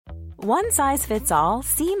One size fits all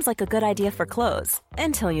seems like a good idea for clothes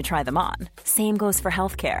until you try them on. Same goes for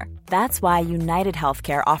healthcare. That's why United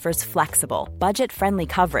Healthcare offers flexible, budget-friendly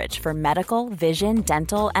coverage for medical, vision,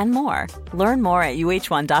 dental, and more. Learn more at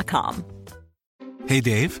uh1.com. Hey,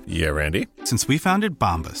 Dave. Yeah, Randy. Since we founded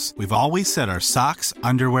Bombas, we've always said our socks,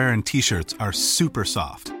 underwear, and T-shirts are super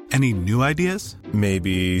soft. Any new ideas?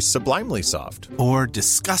 Maybe sublimely soft. Or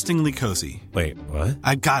disgustingly cozy. Wait, what?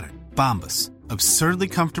 I got it. Bombas. Absurdly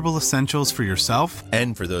comfortable essentials for yourself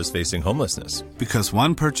and for those facing homelessness. Because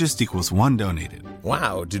one purchased equals one donated.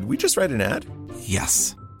 Wow, did we just write an ad?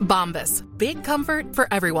 Yes. Bombas. Big comfort for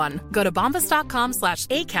everyone. Go to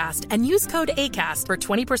bombas.com/ACAST and use code ACAST for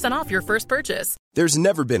 20% off your first purchase. There's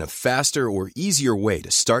never been a faster or easier way to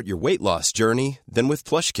start your weight loss journey than with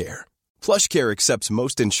PlushCare. PlushCare accepts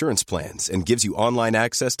most insurance plans and gives you online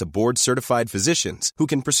access to board-certified physicians who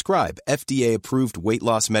can prescribe FDA-approved weight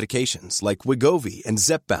loss medications like Wegovy and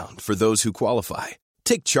Zepbound for those who qualify.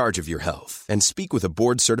 Take charge of your health and speak with a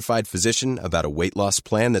board-certified physician about a weight loss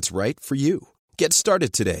plan that's right for you. Get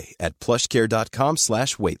started today at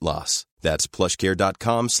plushcare.com/weight loss. That's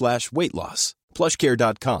plushcare.com/weight loss.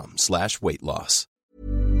 plushcare.com/weight loss.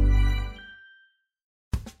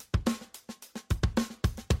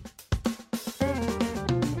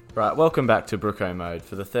 Right, welcome back to Brooko Mode.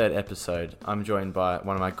 For the third episode, I'm joined by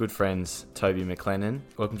one of my good friends, Toby McLennan.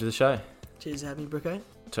 Welcome to the show. Cheers for having me, Brooko.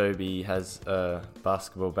 Toby has a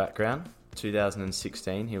basketball background.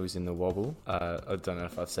 2016, he was in the Wobble. I don't know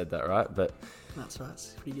if I've said that right, but... That's right,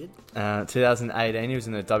 it's pretty good. 2018, he was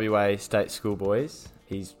in the WA State Schoolboys.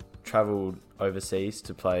 He's travelled overseas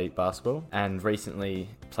to play basketball and recently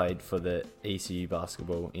played for the ECU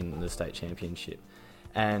basketball in the state championship.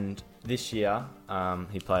 And this year,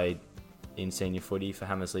 he played in senior footy for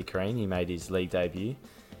Hammersley Careen. He made his league debut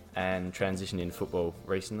and transitioned into football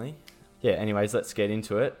recently. Yeah, anyways, let's get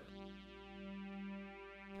into it.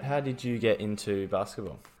 How did you get into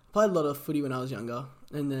basketball? I played a lot of footy when I was younger,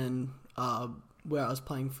 and then where I was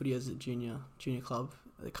playing footy as a junior club,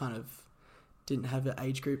 it kind of didn't have an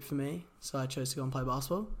age group for me, so I chose to go and play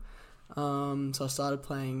basketball. So I started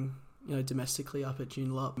playing, domestically up at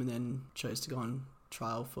Joondalup, and then chose to go on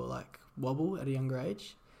trial for Wobble at a younger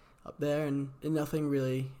age up there, and nothing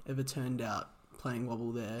really ever turned out playing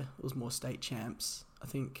Wobble there. It was more state champs. I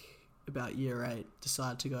think about year 8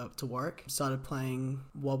 decided to go up to Warwick. Started playing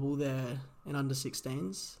Wobble there in under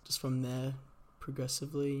 16s. Just from there,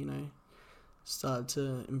 progressively, started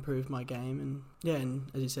to improve my game. And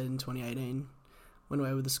as you said, in 2018, went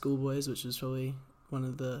away with the schoolboys, which was probably one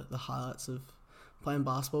of the highlights of playing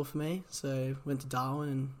basketball for me. So went to Darwin,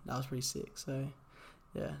 and that was pretty sick. So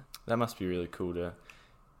yeah. That must be really cool to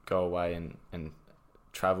go away and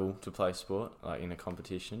travel to play sport, in a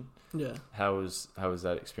competition. Yeah. How was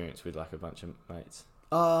that experience with a bunch of mates?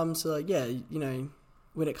 When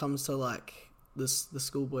it comes to the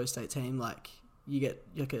schoolboy state team, you get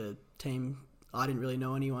a team. I didn't really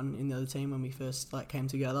know anyone in the other team when we first came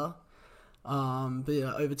together.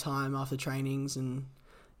 Over time, after trainings, and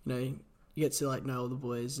you get to know all the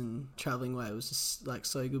boys, and traveling away, it was just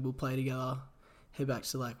so good. We'll play together, head back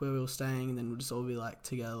to where we were staying, and then we'll just all be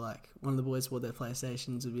together. One of the boys bought their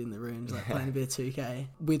PlayStations, we'd be in the rooms playing a bit of 2K.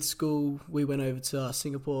 With school, we went over to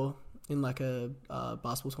Singapore in a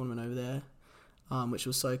basketball tournament over there, which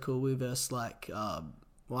was so cool. We versed I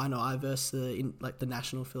versed the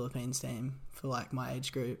national Philippines team for my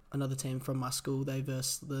age group. Another team from my school, they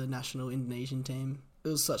versed the national Indonesian team. It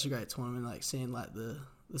was such a great tournament, seeing the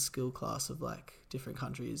skill class of different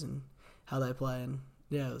countries and how they play, and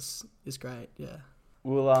yeah, it's great. Yeah.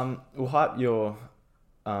 We'll hype your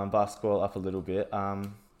basketball up a little bit. I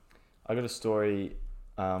got a story.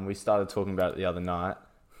 We started talking about it the other night.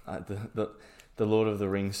 The Lord of the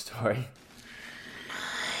Rings story.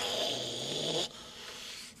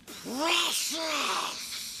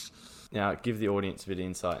 Now, give the audience a bit of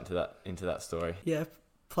insight into that story. Yeah,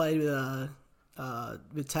 played with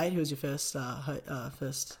Tate, who was your first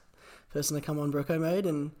person to come on Brooko Mode,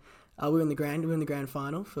 and we were in the grand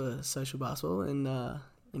final for social basketball, and the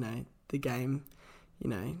game,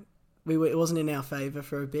 it wasn't in our favour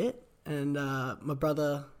for a bit, and my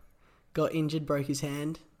brother got injured, broke his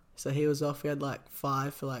hand, so he was off. We had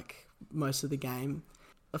 5 for most of the game.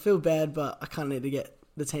 I feel bad, but I kind of need to get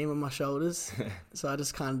the team on my shoulders, so I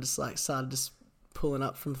just started pulling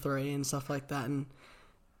up from 3 and stuff like that, and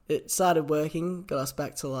it started working. Got us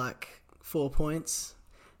back to 4 points.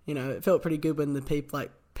 It felt pretty good when the people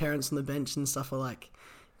parents on the bench and stuff were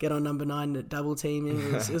get on number 9 at double teaming.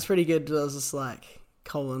 It was pretty good. I was just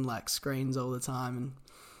calling screens all the time, and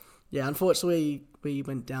yeah, unfortunately we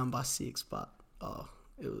went down by 6, but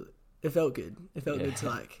it felt good. It felt good to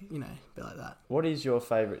like, be like that. What is your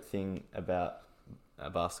favourite thing about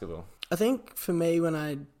basketball? I think for me, when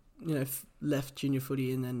I, left junior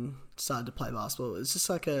footy and then started to play basketball, it's just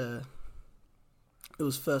like it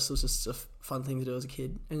was just a fun thing to do as a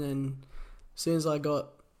kid. And then as soon as I got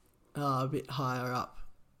a bit higher up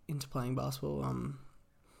into playing basketball,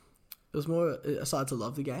 it was more, I started to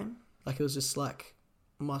love the game. Like, it was just like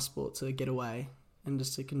my sport to get away and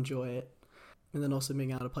just to enjoy it. And then also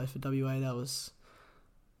being able to play for WA, it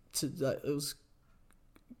was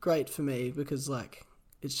great for me because like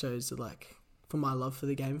it shows that like for my love for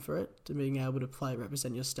the game, for it, to being able to play,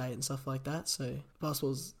 represent your state and stuff like that. So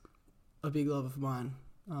basketball's a big love of mine.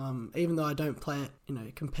 Even though I don't play it,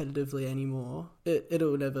 competitively anymore,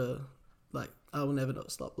 it'll never, like, I will never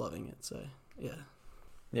not stop loving it. So yeah.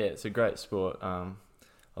 Yeah, it's a great sport.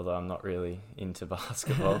 Although I'm not really into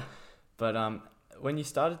basketball, but when you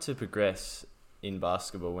started to progress in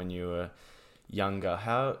basketball when you were younger,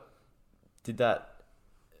 how did that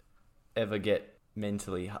ever get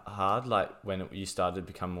mentally hard? Like when you started to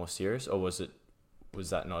become more serious, or was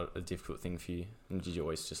that not a difficult thing for you? And did you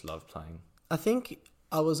always just love playing? I think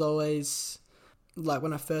I was always, like,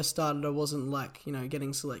 when I first started, I wasn't like,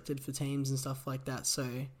 getting selected for teams and stuff like that. So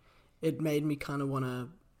it made me kind of want to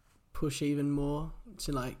push even more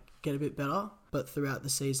to like get a bit better. But throughout the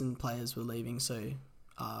season, players were leaving, so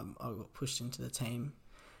I got pushed into the team.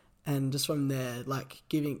 And just from there, like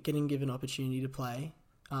getting given opportunity to play,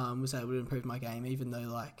 was able to improve my game, even though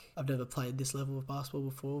like I've never played this level of basketball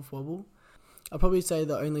before with wobble. I'd probably say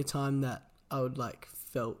the only time that I would like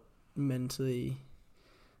felt mentally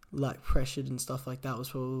like pressured and stuff like that was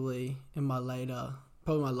probably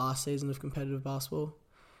probably my last season of competitive basketball.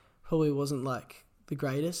 Probably wasn't like the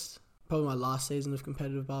greatest. Probably my last season of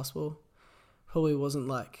competitive basketball. Probably wasn't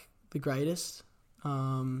like the greatest. We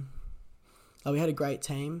had a great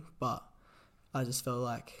team, but I just felt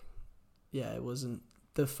like, it wasn't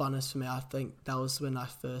the funnest for me. I think that was when I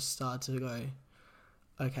first started to go,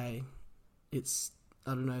 okay, I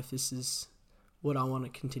don't know if this is what I want to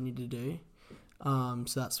continue to do.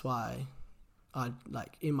 So that's why I,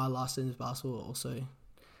 like, in my last season of basketball, also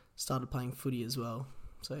started playing footy as well.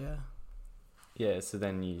 So yeah. Yeah, so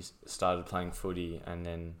then you started playing footy, and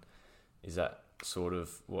then is that sort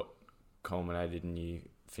of what culminated in you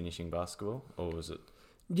finishing basketball, or was it?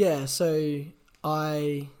 Yeah, so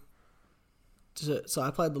I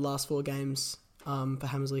played the last 4 games for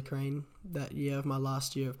Hammersley Crean that year of my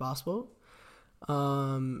last year of basketball,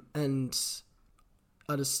 and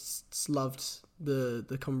I just loved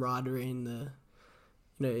the camaraderie and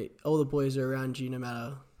all the boys are around you no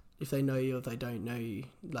matter if they know you or if they don't know you.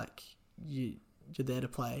 Like you're there to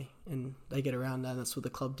play, and they get around that, and that's what the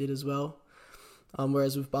club did as well.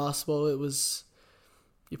 Whereas with basketball, it was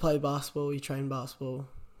you play basketball, you train basketball,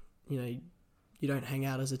 you don't hang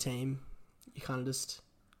out as a team. You kind of just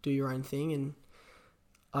do your own thing, and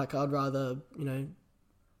like I'd rather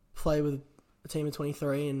play with a team of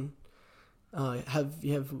 23 and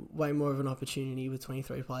you have way more of an opportunity with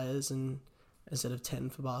 23 players and instead of 10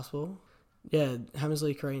 for basketball. Yeah,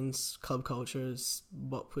 Hammersley Crean's club culture is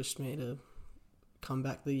what pushed me to come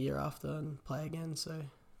back the year after and play again. So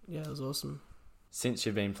yeah, it was awesome. Since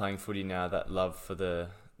you've been playing footy now, that love for the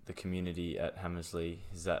community at Hammersley,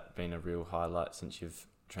 has that been a real highlight since you've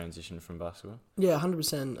transitioned from basketball? Yeah,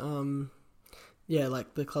 100%. Yeah,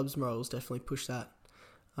 like the club's morals definitely push that.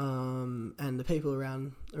 And the people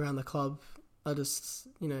around the club are just,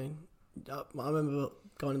 I remember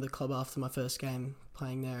going to the club after my first game,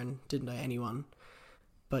 playing there, and didn't know anyone.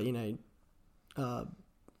 But,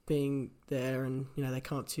 being there and, they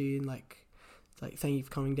come up to you and like thank you for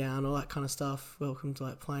coming down, all that kind of stuff. Welcome to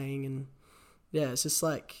like playing, and yeah, it's just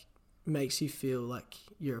like makes you feel like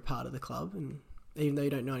you're a part of the club, and even though you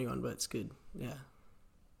don't know anyone, but it's good. Yeah.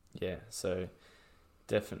 Yeah. So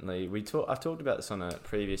definitely, I've talked about this on a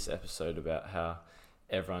previous episode about how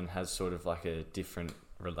everyone has sort of like a different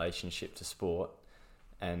relationship to sport,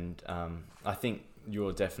 and I think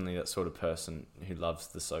you're definitely that sort of person who loves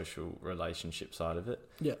the social relationship side of it.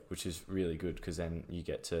 Yeah. Which is really good, because then you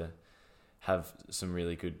get to have some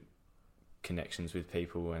really good connections with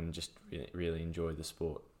people and just really enjoy the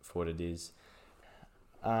sport for what it is.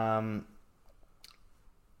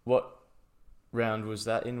 What round was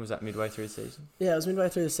that in? Was that midway through the season? Yeah, it was midway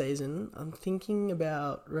through the season. I'm thinking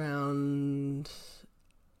about round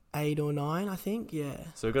 8 or 9, I think. Yeah.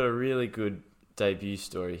 So we've got a really good debut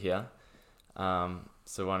story here.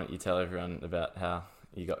 So why don't you tell everyone about how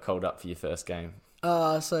you got called up for your first game?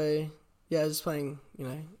 So yeah, I was just playing,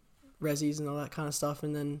 resis and all that kind of stuff,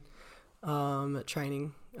 and then at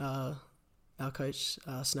training, our coach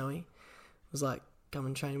Snowy was like, come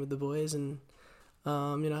and train with the boys, and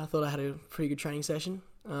I thought I had a pretty good training session.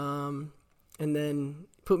 And then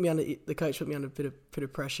the coach put me under a bit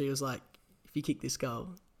of pressure. He was like, if you kick this goal,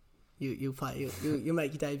 you'll play, you'll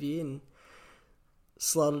make your debut, and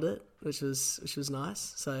slotted it, which was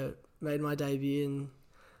nice. So made my debut,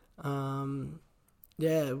 and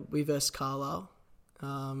we versed Carlisle.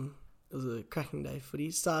 It was a cracking day of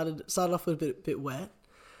footy. Started off with a bit wet,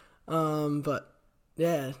 but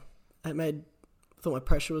yeah, I thought my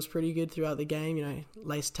pressure was pretty good throughout the game.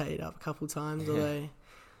 Laced Tate up a couple of times, although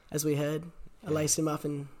as we heard, I lace him up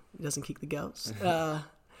and he doesn't kick the goals.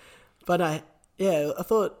 But I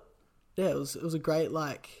thought, it was a great,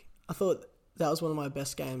 I thought that was one of my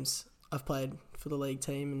best games I've played for the league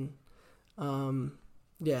team, and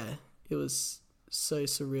it was so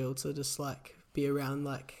surreal to just be around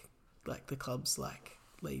the club's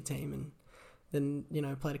league team, and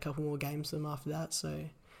then played a couple more games with them after that. So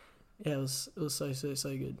yeah, it was so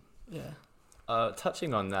good. Yeah.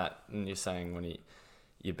 Touching on that, and you're saying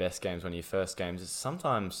your best games, one of your first games, is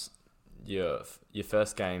sometimes your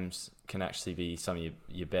first games can actually be some of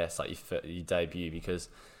your best, your debut, because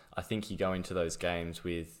I think you go into those games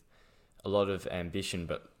with a lot of ambition,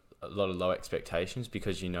 but a lot of low expectations,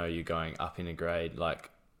 because you're going up in a grade.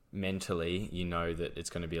 Mentally, that it's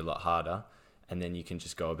going to be a lot harder, and then you can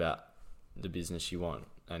just go about the business you want,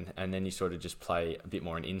 and then you sort of just play a bit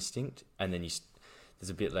more on instinct, and then there's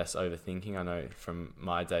a bit less overthinking. I know from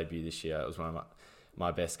my debut this year, it was one of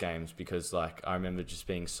my best games, because I remember just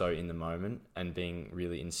being so in the moment and being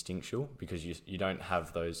really instinctual, because you don't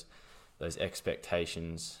have those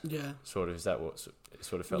expectations. Yeah. Sort of, is that what it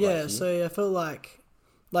sort of felt like? Yeah, so I felt like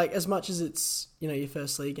as much as it's, your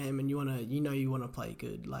first league game and you want to play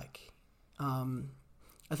good,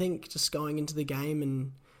 I think just going into the game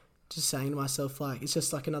and just saying to myself, it's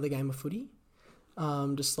just another game of footy.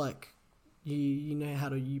 Just you know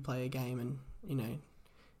how you play a game, and,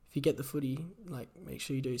 if you get the footy, make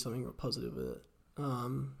sure you do something positive with it.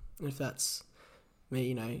 And if that's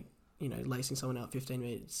me, lacing someone out 15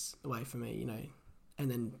 metres away from me,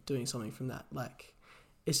 and then doing something from that,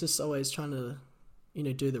 it's just always trying to,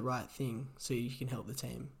 do the right thing so you can help the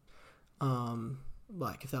team.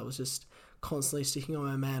 If that was just constantly sticking on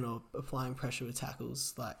my man or applying pressure with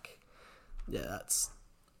tackles, that's,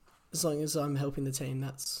 as long as I'm helping the team,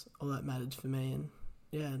 that's all that mattered for me. And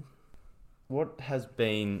yeah. What has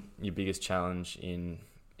been your biggest challenge in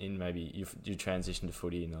maybe your transition to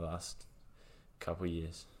footy in the last couple of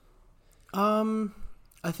years?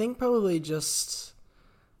 I think probably just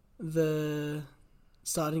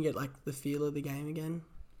starting to get the feel of the game again.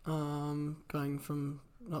 Going from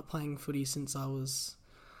not playing footy since I was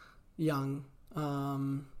young.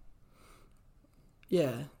 Going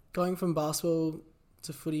from basketball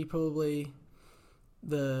to footy, probably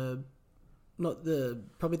the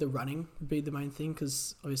running would be the main thing,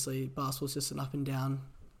 because obviously basketball's just an up and down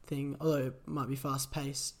thing, although it might be fast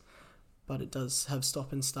paced, but it does have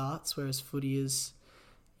stop and starts, whereas footy is,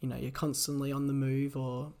 you're constantly on the move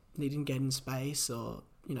or needing to get in space, or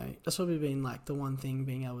that's probably been the one thing,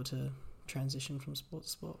 being able to transition from sport to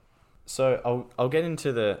sport. So I'll get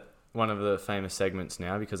into one of the famous segments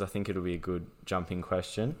now, because I think it'll be a good jumping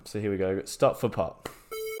question. So here we go. Stop for pop.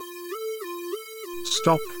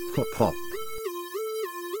 Stop for pop.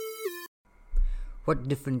 What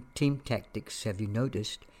different team tactics have you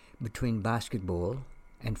noticed between basketball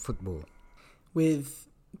and football? With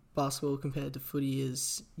basketball compared to footy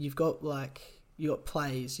is you've got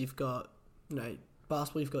plays, you've got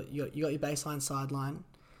basketball, you've got your baseline sideline,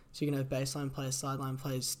 so you can have baseline plays, sideline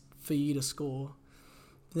plays for you to score.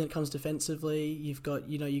 And then it comes defensively, you've got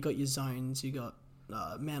your zones, you got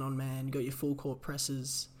man on man, you got your full court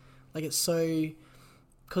presses.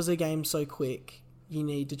 Because the game's so quick, you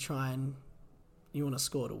need to you want to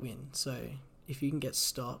score to win. So if you can get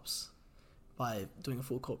stops by doing a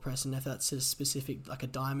full court press, and if that's a specific, a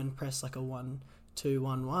diamond press, a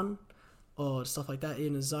 1-2-1-1, or stuff like that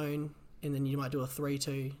in a zone, and then you might do a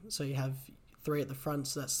 3-2, so you have 3 at the front,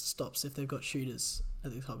 so that stops if they've got shooters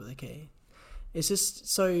at the top of the key. It's just,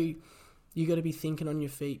 so you got to be thinking on your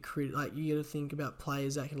feet, you got to think about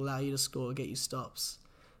players that can allow you to score, get you stops.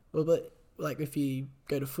 Well, but if you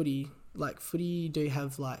go to footy, footy you do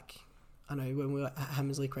have I know when we were at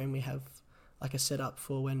Hammersley Cream, we have a setup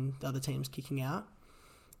for when the other team's kicking out,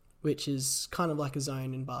 which is kind of like a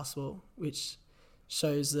zone in basketball, which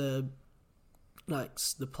shows the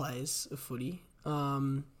plays of footy.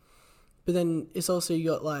 But then it's also,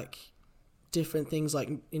 you got different things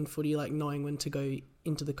in footy, knowing when to go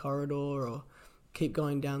into the corridor or keep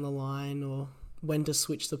going down the line, or when to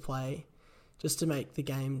switch the play, just to make the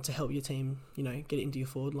game, to help your team, get it into your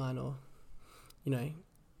forward line, or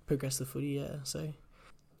progress the footy. Yeah, so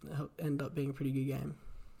it'll end up being a pretty good game.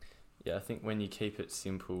 Yeah, I think when you keep it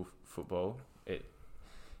simple, football, it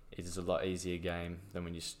is a lot easier game than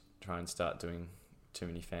when you try and start doing too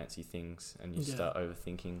many fancy things and you start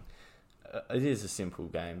overthinking. It is a simple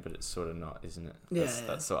game, but it's sort of not, isn't it?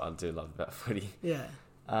 That's what I do love about footy. Yeah.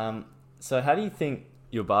 So how do you think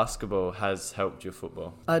your basketball has helped your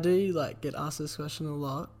football? I do get asked this question a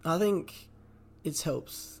lot. I think it's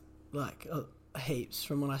helped heaps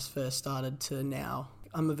from when I first started to now.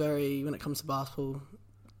 When it comes to basketball,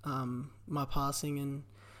 my passing and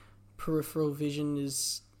peripheral vision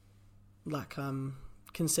is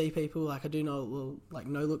can see people. I do know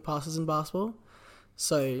no look passes in basketball.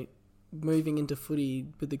 So moving into footy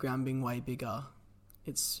with the ground being way bigger,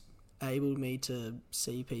 it's enabled me to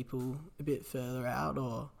see people a bit further out,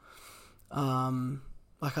 or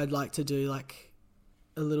I'd like to do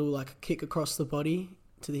a little kick across the body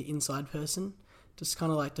to the inside person, just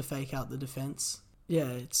kind of to fake out the defense. Yeah,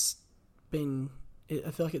 I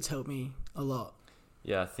feel like it's helped me a lot.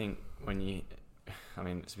 Yeah, I think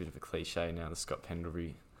it's a bit of a cliche now, the Scott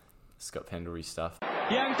Pendlebury stuff.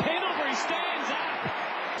 Young Pendlebury stands up.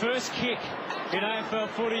 First kick in AFL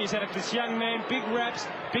footy. He's had this young man, big raps,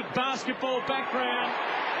 big basketball background.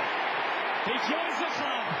 He joins the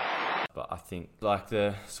club. But I think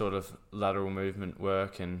the sort of lateral movement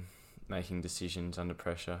work and making decisions under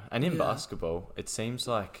pressure. And in basketball, it seems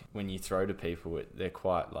like when you throw to people, they're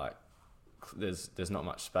quite there's not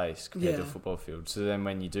much space compared to a football field. So then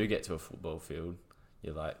when you do get to a football field,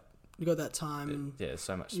 you're you got that time.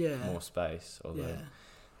 So much more space. Although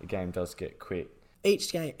the game does get quick.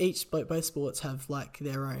 Both sports have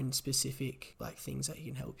their own specific things that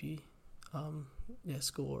can help you,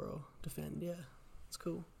 score or defend. Yeah, it's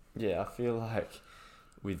cool. Yeah, I feel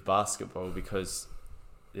with basketball, because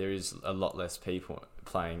there is a lot less people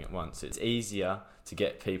playing at once, it's easier to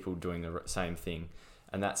get people doing the same thing,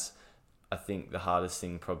 and that's, I think, the hardest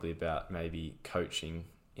thing probably about maybe coaching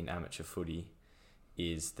in amateur footy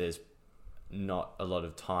is there's not a lot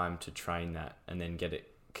of time to train that and then get it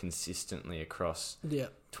consistently across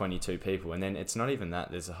 22 people. And then it's not even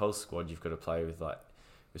that, there's a whole squad you've got to play with,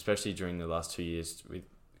 especially during the last 2 years with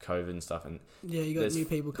COVID and stuff. And you got new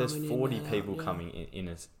people coming in. There's 40 people coming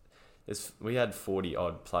in. We had 40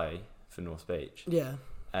 odd play for North Beach. Yeah.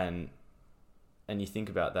 And you think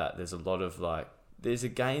about that, there's a lot of there's a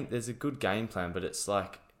good game plan, but it's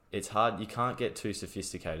it's hard. You can't get too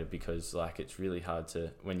sophisticated because it's really hard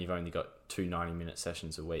to, when you've only got 2 90-minute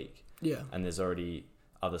sessions a week. Yeah. And there's already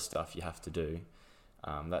other stuff you have to do.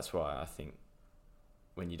 That's why I think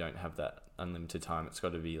when you don't have that unlimited time, it's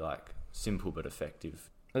got to be simple but effective.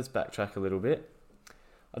 Let's backtrack a little bit.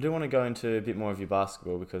 I do want to go into a bit more of your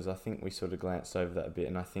basketball, because I think we sort of glanced over that a bit,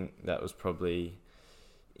 and I think that was probably,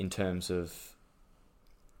 in terms of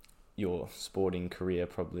your sporting career,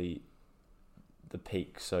 probably the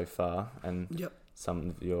peak so far, and some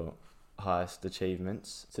of your highest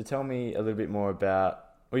achievements. So tell me a little bit more about,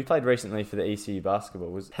 you played recently for the ECU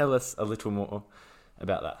basketball. Tell us a little more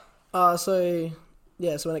about that. So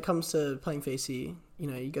when it comes to playing for ECU,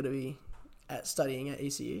 you got to be studying at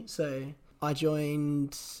ECU. So I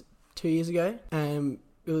joined 2 years ago, and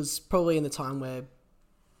it was probably in the time where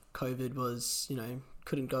COVID was,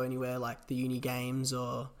 couldn't go anywhere the uni games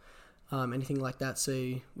or anything like that. So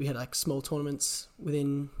we had small tournaments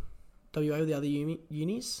within WA with the other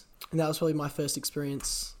unis, and that was probably my first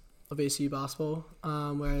experience of ECU basketball.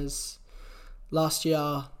 Whereas last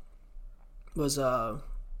year was a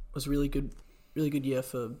really good year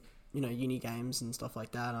for uni games and stuff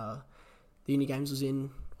like that. The uni games was in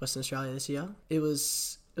Western Australia this year. It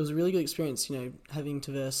was a really good experience, having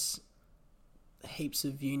to verse heaps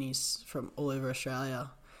of unis from all over Australia,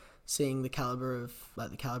 seeing the caliber of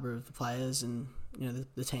the players and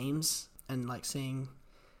the teams, and seeing,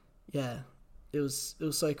 it was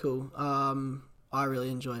so cool. I really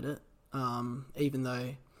enjoyed it, even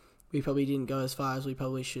though we probably didn't go as far as we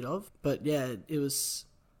probably should have. But it was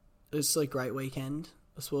a great weekend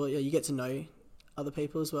as well. You get to know other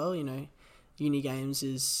people as well. Uni games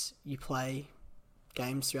is you play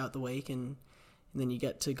games throughout the week, and then you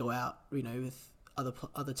get to go out, with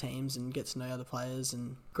other teams and get to know other players,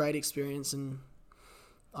 and great experience. And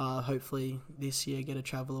hopefully this year get a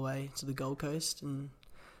travel away to the Gold Coast and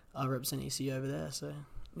represent ECU over there. So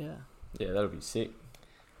yeah, that'll be sick.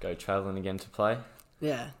 Go travelling again to play.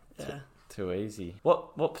 Yeah. Too easy.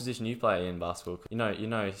 What position you play in basketball? You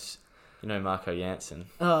know Marco Jansen.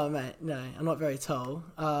 Oh mate, no, I'm not very tall.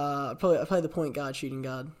 I play the point guard, shooting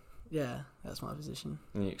guard. Yeah, that's my position.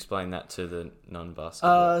 Can you explain that to the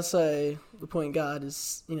non-basketball? So the point guard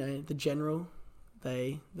is, the general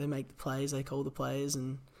they make the plays, they call the plays,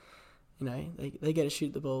 and they get to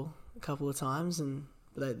shoot the ball a couple of times, and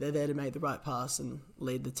they're there to make the right pass and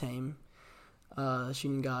lead the team.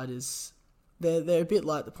 Shooting guard they're a bit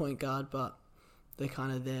like the point guard, but they're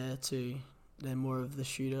kind of they're more of the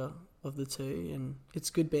shooter of the two, and it's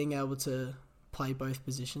good being able to play both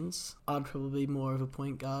positions. I'd probably be more of a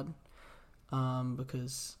point guard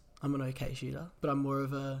because I'm an okay shooter, but I'm more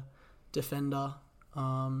of a defender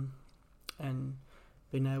and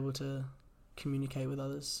being able to communicate with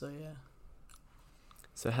others. So yeah.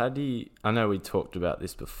 So how do you... I know we talked about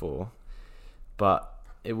this before, but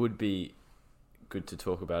it would be good to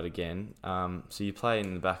talk about again. So you play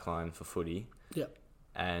in the back line for footy. Yep.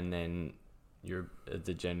 And then you're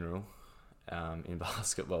the general in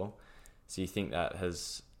basketball. So you think that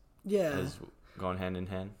has gone hand in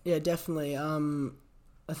hand? Yeah, definitely.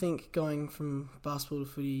 I think going from basketball to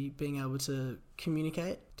footy, being able to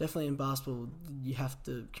communicate. Definitely in basketball,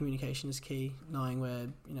 communication is key. Knowing where,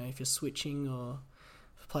 if you're switching or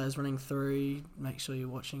if a player's running through, make sure you're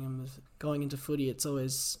watching them. Going into footy, it's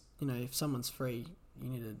always, if someone's free, you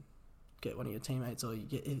need to get one of your teammates, or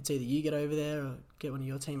it's either you get over there or get one of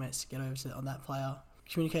your teammates to get over on that player.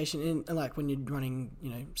 Communication, and like when you're running,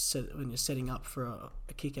 when you're setting up for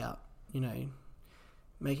a kick out,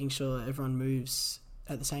 making sure everyone moves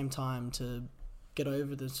at the same time to get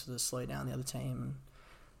over to slow down the other team.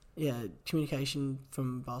 Yeah, communication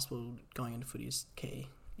from basketball going into footy is key.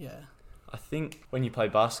 Yeah. I think when you play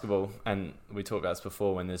basketball, and we talked about this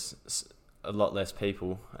before, when there's a lot less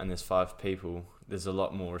people and there's 5 people, there's a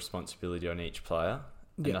lot more responsibility on each player.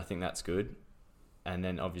 And I think that's good. And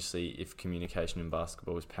then obviously if communication in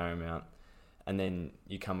basketball is paramount, and then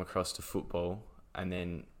you come across to football, and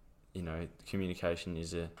then, communication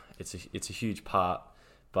is it's a huge part,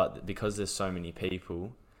 but because there's so many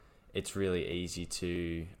people, it's really easy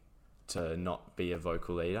to not be a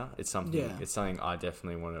vocal leader. It's something I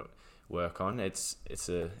definitely want to work on. It's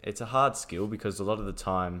a hard skill, because a lot of the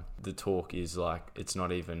time the talk is like, it's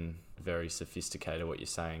not even very sophisticated what you're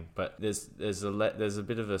saying, but there's a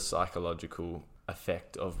bit of a psychological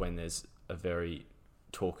effect of when there's a very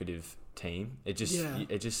talkative team. It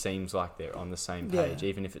just seems like they're on the same page,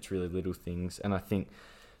 even if it's really little things. And I think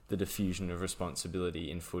the diffusion of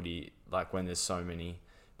responsibility in footy, like when there's so many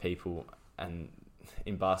people, and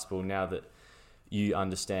in basketball, now that you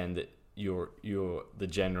understand that you're the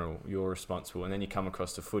general, you're responsible, and then you come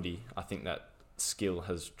across to footy, I think that skill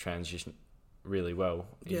has transitioned really well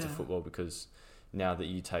into football, because now that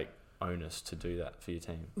you take onus to do that for your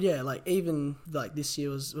team. Yeah, like even like this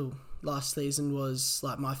year last season was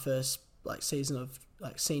like my first like season of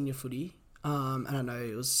like senior footy, and I know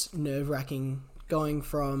it was nerve-wracking going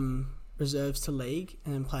from reserves to league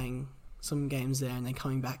and then playing some games there and then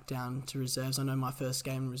coming back down to reserves. I know my first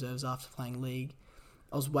game in reserves after playing league,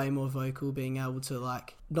 I was way more vocal, being able to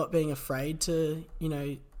like not being afraid to,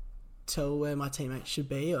 tell where my teammates should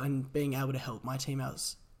be, and being able to help my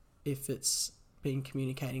teammates if it's been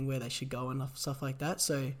communicating where they should go and stuff like that.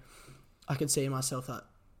 So I could see in myself that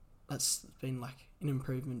that's been like an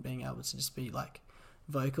improvement, being able to just be like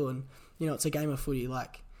vocal. And, it's a game of footy,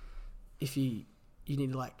 like if you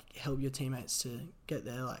need to like help your teammates to get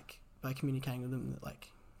there, like by communicating with them, like,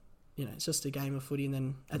 it's just a game of footy, and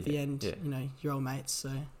then at the end, you're all mates.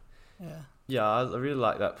 So, yeah. Yeah, I really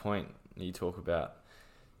like that point you talk about,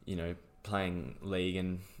 playing league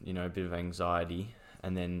and, a bit of anxiety,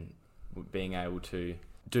 and then being able to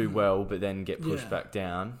do well, but then get pushed back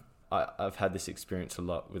down. I've had this experience a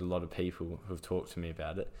lot with a lot of people who've talked to me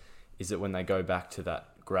about it, is that when they go back to that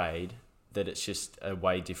grade, that it's just a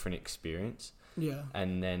way different experience. Yeah.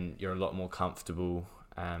 And then you're a lot more comfortable,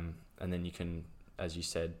 and then you can, as you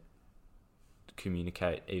said,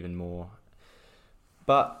 communicate even more.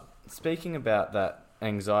 But speaking about that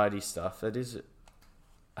anxiety stuff, that is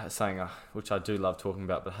something which I do love talking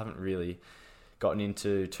about, but haven't really gotten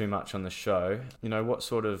into too much on the show. What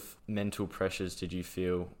sort of mental pressures did you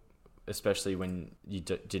feel, especially when you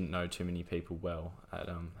didn't know too many people well at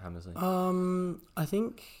Hammersley? I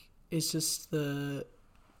think it's just the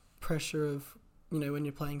pressure of, when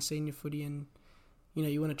you're playing senior footy and,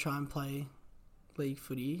 you want to try and play league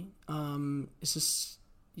footy. It's just,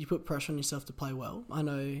 you put pressure on yourself to play well. I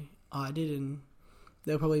know I did, and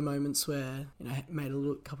there were probably moments where, I made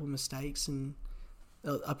a couple of mistakes, and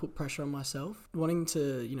I put pressure on myself. Wanting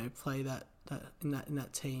to, play that in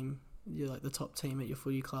that team, you're like the top team at your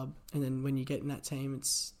footy club, and then when you get in that team,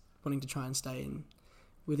 it's wanting to try and stay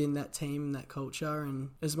within that team, that culture.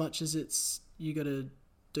 And as much as it's, you got to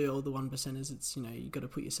do all the 1%ers, it's, you got to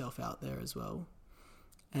put yourself out there as well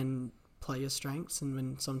and play your strengths.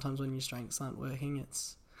 And sometimes when your strengths aren't working,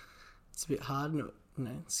 it's it's a bit hard and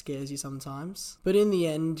it scares you sometimes. But in the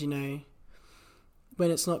end,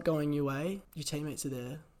 when it's not going your way, your teammates are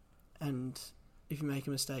there, and if you make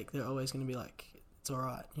a mistake, they're always going to be like, it's all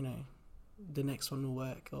right, the next one will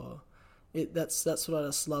work. Or that's what I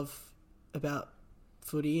just love about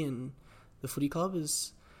footy and the footy club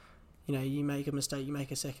is, you make a mistake, you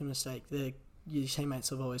make a second mistake, your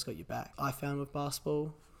teammates have always got your back. I found with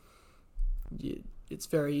basketball, it's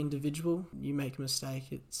very individual. You make a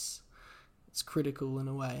mistake, it's critical in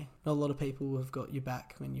a way. Not a lot of people have got your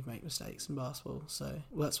back when you make mistakes in basketball. So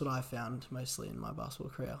that's what I found mostly in my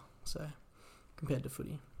basketball career. So compared to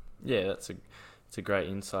footy. Yeah, it's a great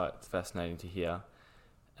insight. It's fascinating to hear.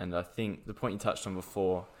 And I think the point you touched on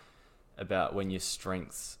before about when your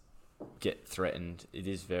strengths get threatened, it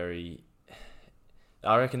is very...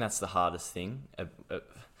 I reckon that's the hardest thing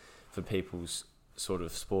for people's sort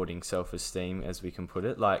of sporting self-esteem, as we can put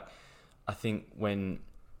it. Like, I think when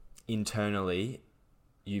internally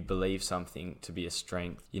you believe something to be a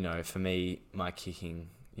strength, for me, my kicking,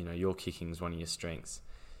 your kicking is one of your strengths,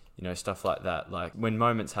 stuff like that. Like, when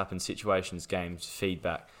moments happen, situations, games,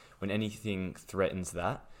 feedback, when anything threatens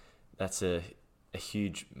that, that's a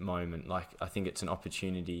huge moment. Like, I think it's an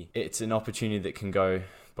opportunity. It's an opportunity that can go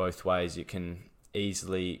both ways. It can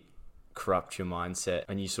easily corrupt your mindset,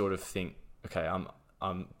 and you sort of think, okay,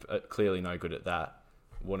 I'm clearly no good at that.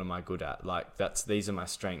 What am I good at? Like, these are my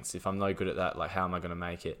strengths. If I'm no good at that, like, how am I going to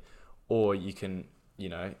make it? Or you can,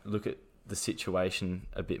 look at the situation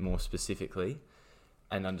a bit more specifically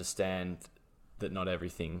and understand that not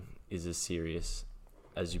everything is as serious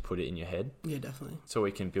as you put it in your head. Yeah, definitely. So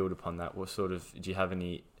we can build upon that. Do you have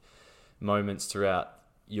any moments throughout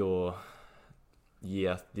your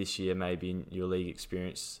year, this year, maybe in your league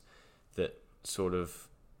experience, that sort of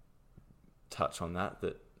touch on that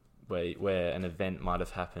where an event might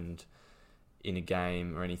have happened in a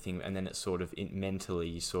game or anything, and then it sort of mentally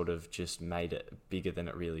you sort of just made it bigger than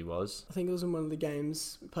it really was? I think it was in one of the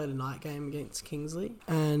games, we played a night game against Kingsley,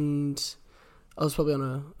 and I was probably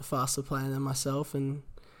on a faster player than myself, and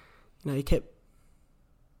he kept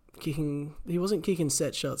kicking. He wasn't kicking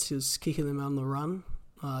set shots, he was kicking them on the run.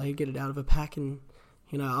 He'd get it out of a pack, and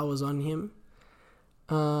I was on him.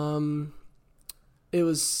 It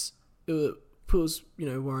was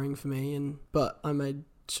worrying for me, but I made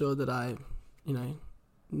sure that I,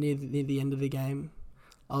 near the end of the game,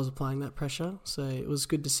 I was applying that pressure. So it was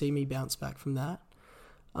good to see me bounce back from that.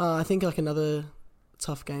 I think like another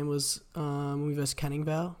tough game was we versus Canning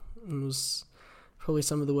Vale, and it was probably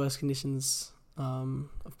some of the worst conditions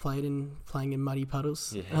I've playing in muddy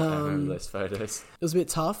puddles. Yeah, I remember those photos. It was a bit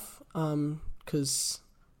tough because,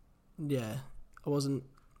 I wasn't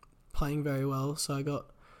playing very well, so I got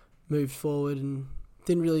moved forward and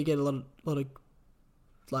didn't really get a lot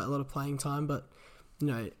of playing time. But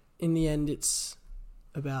in the end, it's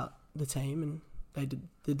about the team, and they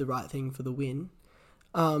did the right thing for the win.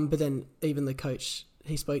 But then even the coach,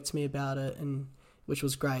 he spoke to me about it, and which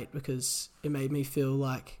was great because it made me feel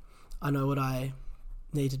like I know what I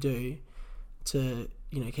need to do to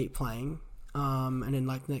keep playing. And then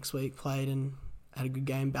like next week played and had a good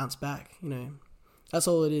game, bounced back. That's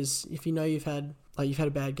all it is. If you've had a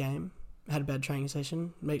bad game, had a bad training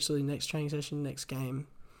session, make sure the next training session, next game,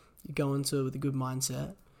 you go into it with a good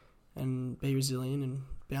mindset and be resilient and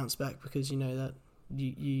bounce back, because you know that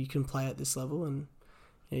you can play at this level, and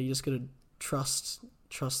you just got to trust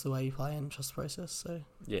the way you play and trust the process. So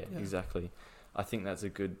yeah, exactly. I think that's a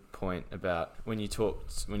good point about when you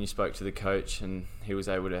spoke to the coach and he was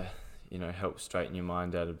able to help straighten your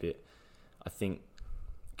mind out a bit. I think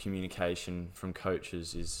communication from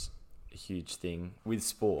coaches is a huge thing. With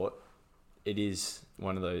sport, it is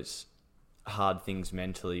one of those hard things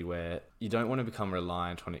mentally where you don't want to become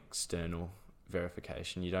reliant on external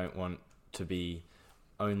verification. You don't want to be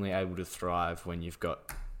only able to thrive when you've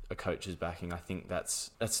got a coach's backing. I think that's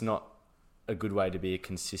not a good way to be a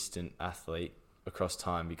consistent athlete across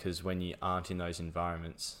time, because when you aren't in those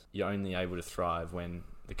environments, you're only able to thrive when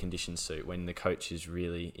the conditions suit, when the coach is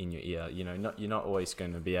really in your ear. You're not always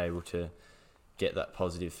going to be able to get that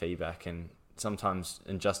positive feedback, and sometimes,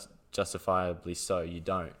 and justifiably so, you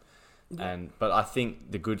don't. Yeah. But I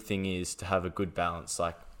think the good thing is to have a good balance.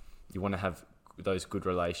 Like, you want to have those good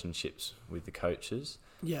relationships with the coaches,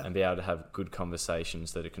 and be able to have good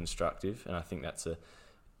conversations that are constructive. And I think that's a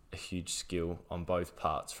huge skill on both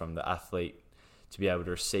parts, from the athlete to be able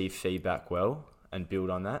to receive feedback well and build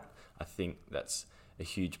on that. I think that's a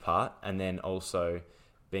huge part. And then also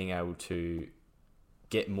being able to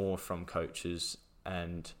get more from coaches,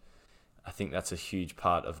 and I think that's a huge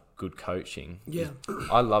part of good coaching. Yeah.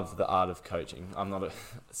 I love the art of coaching.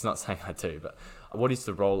 It's not saying I do, but What is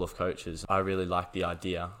the role of coaches? I really like the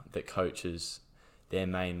idea that coaches, their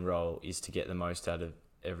main role is to get the most out of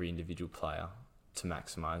every individual player to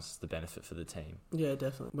maximise the benefit for the team. Yeah,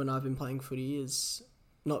 definitely. When I've been playing footy is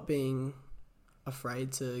not being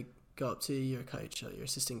afraid to go up to your coach or your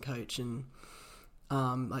assistant coach and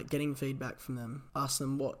like getting feedback from them, ask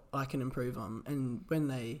them what I can improve on, and when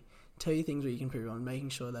they tell you things where you can improve on, making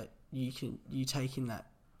sure that you take in that,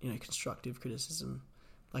 you know, constructive criticism,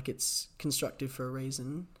 like it's constructive for a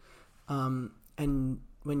reason, and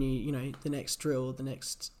when you know, the next drill, the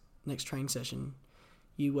next training session,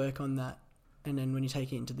 you work on that, and then when you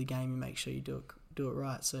take it into the game, you make sure you do it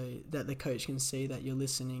right, so that the coach can see that you're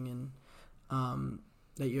listening and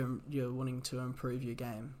that you're wanting to improve your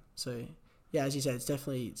game. So yeah, as you said, it's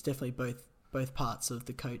definitely both parts of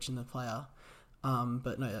the coach and the player.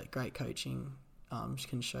 But no, like great coaching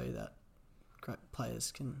can show that great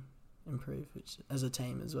players can improve, which as a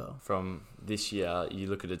team as well. From this year, you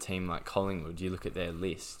look at a team like Collingwood, you look at their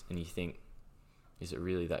list and you think, is it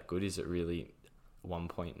really that good? Is it really 1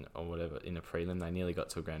 point or whatever in a prelim? They nearly got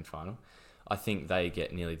to a grand final. I think they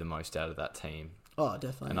get nearly the most out of that team. Oh,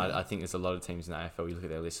 definitely. And I think there's a lot of teams in the AFL, you look at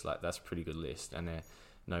their list, like that's a pretty good list, and they're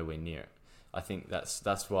nowhere near it. I think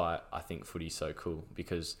that's why I think footy's so cool,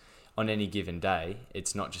 because on any given day,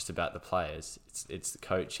 it's not just about the players, it's the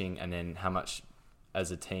coaching, and then how much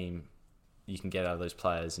as a team you can get out of those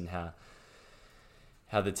players, and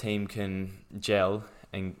how the team can gel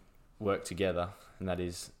and work together. And that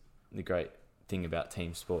is the great thing about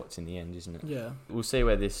team sports in the end, isn't it? Yeah. We'll see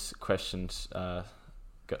where this question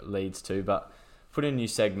leads to, but put in a new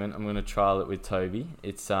segment. I'm going to trial it with Toby.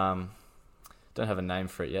 It's don't have a name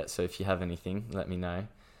for it yet, so if you have anything, let me know.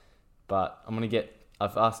 But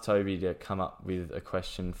I've asked Toby to come up with a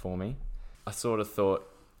question for me. I sort of thought,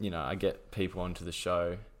 you know, I get people onto the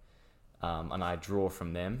show, and I draw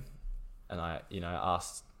from them, and I, you know,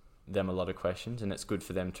 ask them a lot of questions, and it's good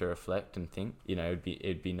for them to reflect and think. You know,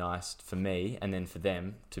 it'd be nice for me and then for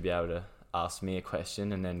them to be able to ask me a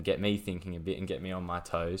question and then get me thinking a bit and get me on my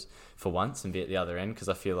toes for once and be at the other end, because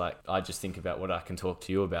I feel like I just think about what I can talk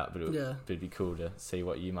to you about, but it'd be cool to see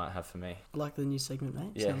what you might have for me. I like the new segment,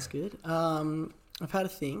 mate. Yeah. Sounds good. I've had a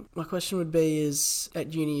think. My question would be is,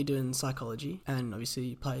 at uni you're doing psychology, and obviously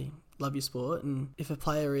you love your sport, and if a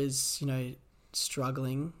player is, you know,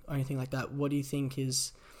 struggling or anything like that, what do you think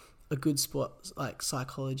is a good sport, like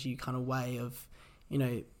psychology kind of way of, you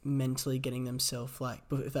know, mentally getting themselves, like,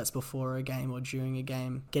 if that's before a game or during a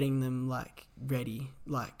game, getting them, like, ready?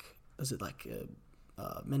 Like, is it like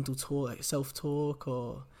a mental talk, like self-talk,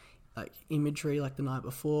 or like imagery like the night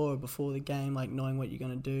before or before the game, like knowing what you're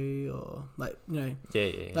going to do, or like, you know,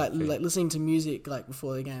 like listening to music like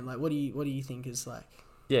before the game? Like, what do you think is like?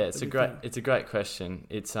 Yeah, it's a great question.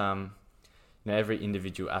 It's you know, every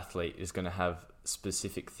individual athlete is going to have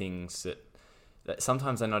specific things that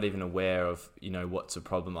sometimes they're not even aware of, you know, what's a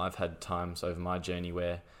problem. I've had times over my journey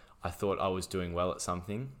where I thought I was doing well at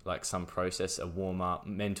something, like some process, a warm-up,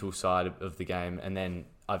 mental side of the game, and then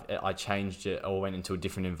I changed it or went into a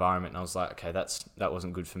different environment, and I was like, okay, that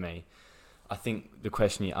wasn't good for me. I think the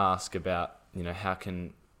question you ask about, you know, how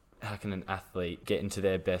can an athlete get into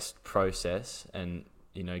their best process and,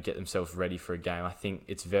 you know, get themselves ready for a game, I think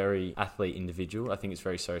it's very athlete individual. I think it's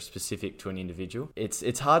very specific to an individual.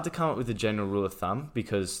 It's hard to come up with a general rule of thumb,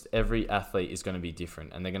 because every athlete is going to be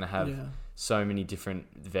different, and they're going to have so many different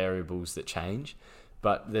variables that change.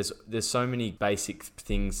 But there's so many basic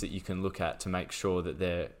things that you can look at to make sure that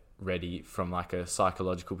they're ready from like a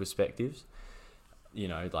psychological perspective. You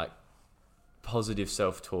know, like positive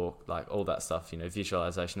self-talk, like all that stuff, you know,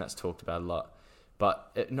 visualization, that's talked about a lot.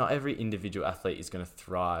 But not every individual athlete is going to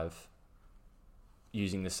thrive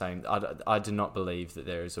using the same. I do not believe that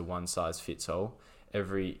there is a one-size-fits-all.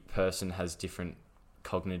 Every person has different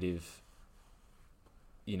cognitive,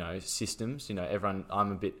 you know, systems. You know,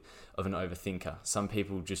 I'm a bit of an overthinker. Some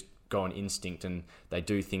people just go on instinct and they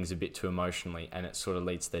do things a bit too emotionally, and it sort of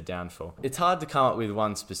leads to their downfall. It's hard to come up with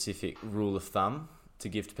one specific rule of thumb to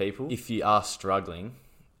give to people. If you are struggling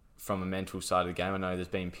from a mental side of the game, I know there's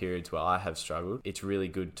been periods where I have struggled. It's really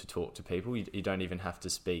good to talk to people. You don't even have to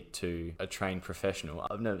speak to a trained professional.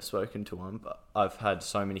 I've never spoken to one, but I've had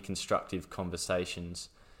so many constructive conversations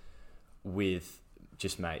with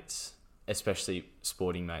just mates, especially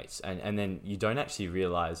sporting mates. And then you don't actually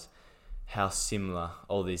realise how similar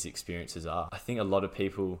all these experiences are. I think a lot of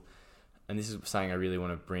people, and this is something I really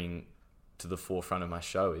want to bring to the forefront of my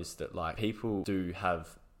show, is that like people do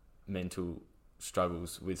have mental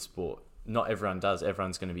struggles with sport. Not everyone does. they're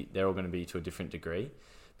all going to be to a different degree.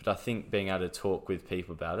 But I think being able to talk with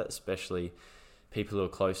people about it, especially people who are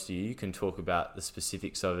close to you, you can talk about the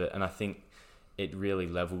specifics of it. And I think it really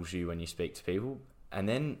levels you when you speak to people. And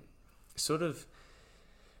then sort of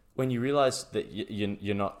when you realise that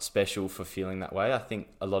you're not special for feeling that way, I think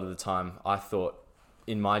a lot of the time I thought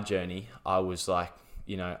in my journey, I was like,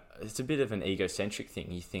 you know, it's a bit of an egocentric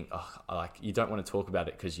thing. You think, like you don't want to talk about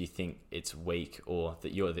it because you think it's weak or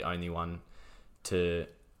that you're the only one to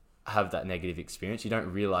have that negative experience. You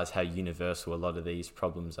don't realise how universal a lot of these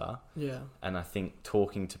problems are. Yeah. And I think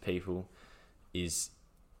talking to people is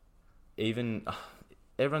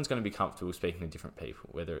everyone's going to be comfortable speaking to different people,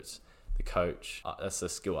 whether it's the coach, that's a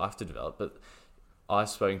skill I have to develop. But I've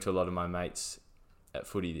spoken to a lot of my mates at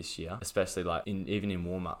footy this year, especially like even in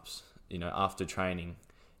warm-ups, you know, after training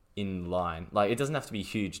in line. Like it doesn't have to be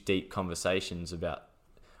huge, deep conversations about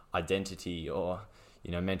identity or,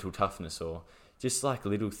 you know, mental toughness or just like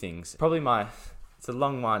little things. Probably it's a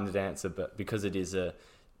long-winded answer, but because it is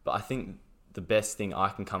but I think the best thing I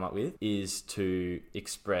can come up with is to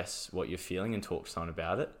express what you're feeling and talk to someone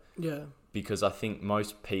about it. Yeah. Because I think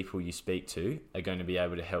most people you speak to are going to be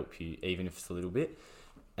able to help you, even if it's a little bit.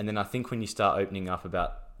 And then I think when you start opening up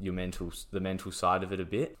about the mental side of it a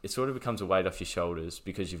bit, it sort of becomes a weight off your shoulders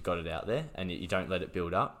because you've got it out there and you don't let it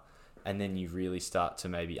build up. And then you really start to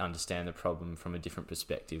maybe understand the problem from a different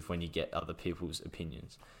perspective when you get other people's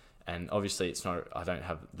opinions. And obviously I don't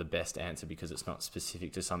have the best answer because it's not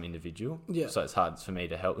specific to some individual. Yeah. So it's hard for me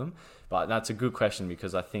to help them. But that's a good question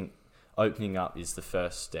because I think opening up is the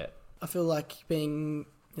first step. I feel like being,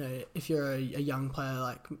 you know, if you're a young player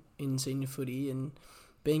like in senior footy and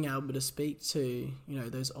being able to speak to, you know,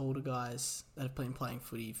 those older guys that have been playing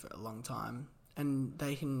footy for a long time and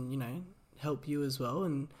they can, you know, help you as well.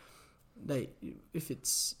 And if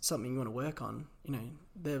it's something you want to work on, you know,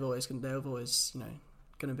 they've always, you know,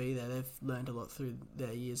 going to be there. They've learned a lot through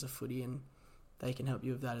their years of footy and they can help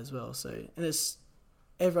you with that as well. So, and there's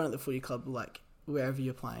everyone at the footy club, like wherever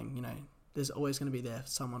you're playing, you know, there's always going to be there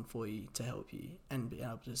someone for you to help you and be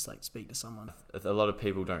able to just like speak to someone. A lot of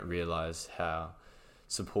people don't realise how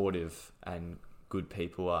supportive and good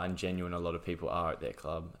people are and genuine a lot of people are at their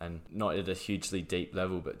club, and not at a hugely deep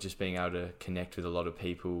level, but just being able to connect with a lot of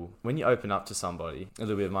people. When you open up to somebody, a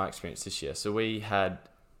little bit of my experience this year. So we had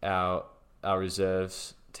our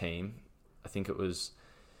reserves team, I think it was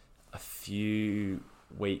a few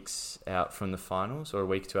weeks out from the finals or a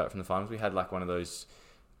week or two out from the finals. We had like one of those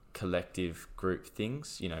collective group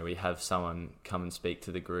things, you know, we have someone come and speak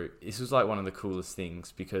to the group. This was like one of the coolest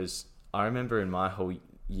things because I remember in my whole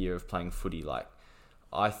year of playing footy, like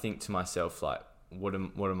I think to myself, like, what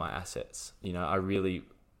are my assets? You know, I really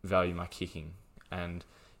value my kicking and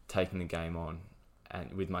taking the game on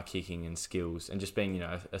and with my kicking and skills and just being, you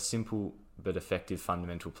know, a simple but effective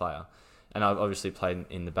fundamental player. And I've obviously played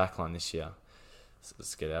in the backline this year. So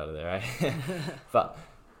let's get out of there, eh? But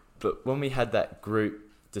when we had that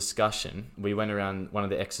group discussion, we went around, one of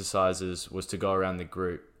the exercises was to go around the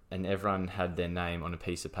group and everyone had their name on a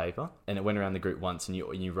piece of paper and it went around the group once and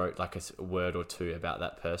you wrote like a word or two about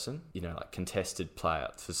that person, you know, like contested player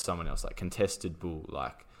for someone else, like contested bull,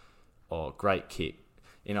 like, or great kick.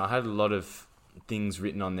 You know, I had a lot of things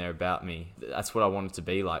written on there about me. That's what I wanted to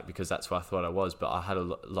be like because that's what I thought I was, but I had a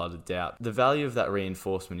lot of doubt. The value of that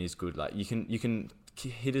reinforcement is good. Like you can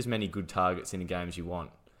hit as many good targets in a game as you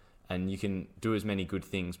want and you can do as many good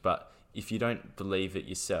things, but if you don't believe it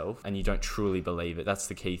yourself and you don't truly believe it, that's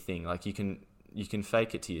the key thing. Like you can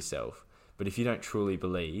fake it to yourself, but if you don't truly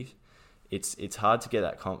believe, it's hard to get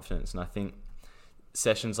that confidence. And I think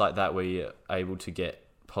sessions like that where you're able to get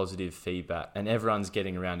positive feedback and everyone's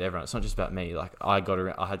getting around everyone. It's not just about me. Like I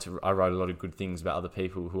wrote a lot of good things about other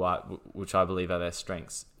people which I believe are their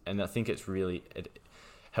strengths. And I think it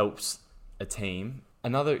helps a team.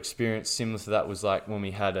 Another experience similar to that was like when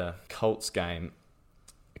we had a Colts game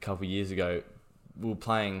a couple of years ago. We were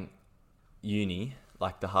playing uni,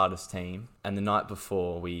 like the hardest team, and the night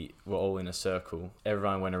before we were all in a circle.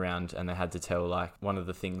 Everyone went around and they had to tell, like, one of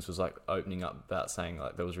the things was like opening up about saying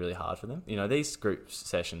like that was really hard for them. You know, these group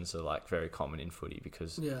sessions are like very common in footy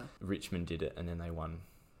because Richmond did it and then they won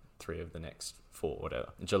 3 of the next 4, whatever.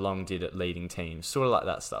 Geelong did it leading teams, sort of like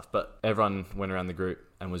that stuff. But everyone went around the group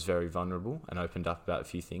and was very vulnerable and opened up about a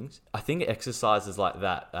few things. I think exercises like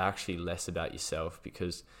that are actually less about yourself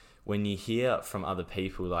because when you hear from other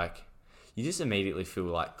people, like, you just immediately feel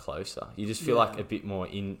like closer. You just feel like a bit more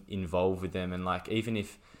involved with them. And like, even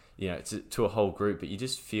if, you know, it's to a whole group, but you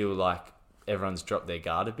just feel like everyone's dropped their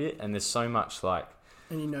guard a bit. And there's so much like...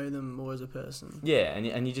 And you know them more as a person. Yeah,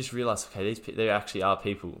 and you just realise, okay, they actually are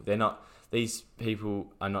people. These people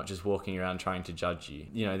are not just walking around trying to judge you.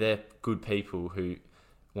 You know, they're good people who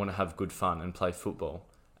want to have good fun and play football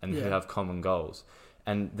and who have common goals.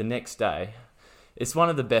 And the next day, it's one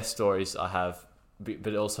of the best stories I have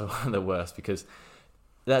but also one of the worst, because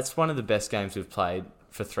that's one of the best games we've played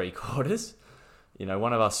for 3 quarters. You know,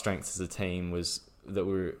 one of our strengths as a team was that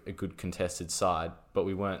we were a good contested side, but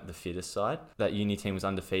we weren't the fittest side. That uni team was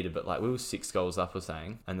undefeated, but like we were 6 goals up or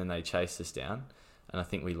something, and then they chased us down, and I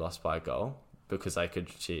think we lost by a goal because they could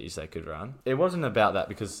cheese, they could run. It wasn't about that,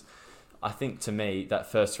 because I think to me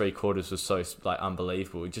that first 3 quarters was so like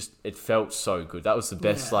unbelievable. It felt so good. That was the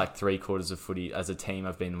best like 3 quarters of footy as a team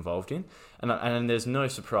I've been involved in, and there's no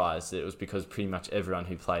surprise that it was because pretty much everyone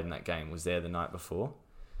who played in that game was there the night before,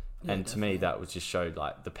 and to me that was just showed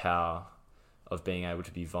like the power of being able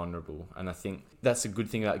to be vulnerable. And I think that's a good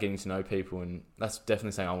thing about getting to know people, and that's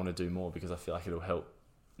definitely something I want to do more, because I feel like it'll help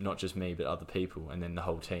not just me but other people and then the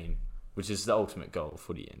whole team, which is the ultimate goal of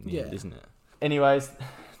footy in the end, isn't it? Anyways,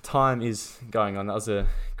 time is going on. That was a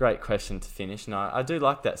great question to finish, and I do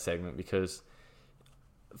like that segment, because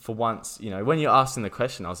for once, you know, when you're asking the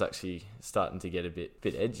question, I was actually starting to get a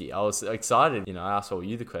bit edgy. I was excited, you know, I asked all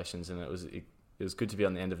you the questions, and it was good to be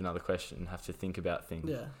on the end of another question and have to think about things.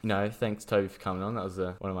 Yeah. You know, thanks Toby for coming on. That was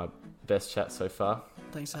one of my best chats so far.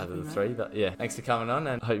 Thanks for having me, out of the 3. But yeah, thanks for coming on,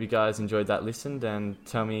 and I hope you guys enjoyed that listen, and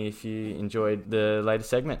tell me if you enjoyed the latest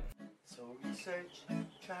segment. So research,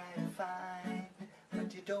 try and find,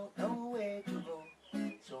 but you don't know where to go.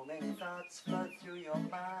 So many thoughts flood through your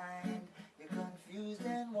mind. You're confused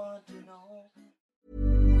and want to know.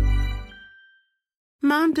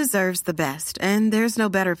 Mom deserves the best, and there's no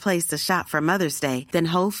better place to shop for Mother's Day than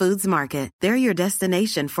Whole Foods Market. They're your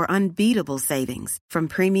destination for unbeatable savings, from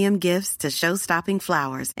premium gifts to show-stopping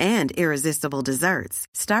flowers and irresistible desserts.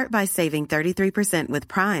 Start by saving 33% with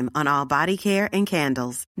Prime on all body care and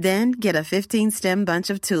candles. Then get a 15-stem bunch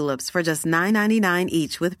of tulips for just $9.99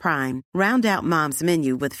 each with Prime. Round out Mom's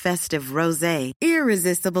menu with festive rosé,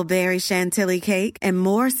 irresistible berry chantilly cake, and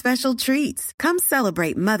more special treats. Come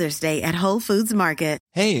celebrate Mother's Day at Whole Foods Market.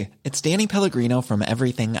 Hey, it's Danny Pellegrino from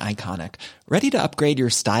Everything Iconic. Ready to upgrade your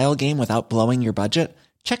style game without blowing your budget?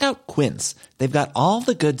 Check out Quince. They've got all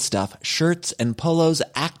the good stuff, shirts and polos,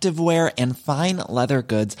 activewear, and fine leather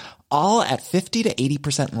goods, all at 50 to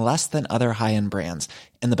 80% less than other high-end brands.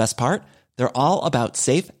 And the best part? They're all about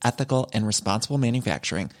safe, ethical, and responsible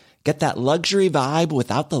manufacturing. Get that luxury vibe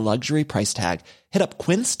without the luxury price tag. Hit up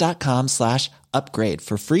quince.com/upgrade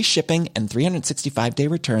for free shipping and 365-day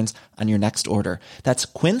returns on your next order. That's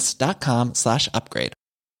quince.com/upgrade.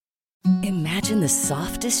 Imagine the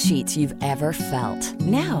softest sheets you've ever felt.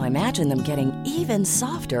 Now imagine them getting even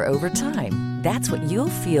softer over time. That's what you'll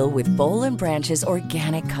feel with Boll & Branch's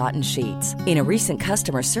organic cotton sheets. In a recent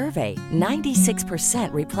customer survey,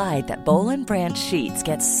 96% replied that Boll & Branch sheets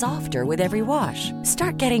get softer with every wash.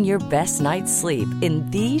 Start getting your best night's sleep in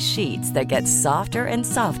these sheets that get softer and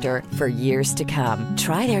softer for years to come.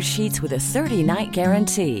 Try their sheets with a 30-night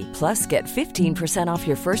guarantee. Plus, get 15% off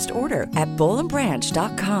your first order at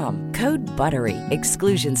bollandbranch.com. Code BUTTERY.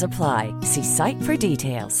 Exclusions apply. See site for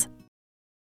details.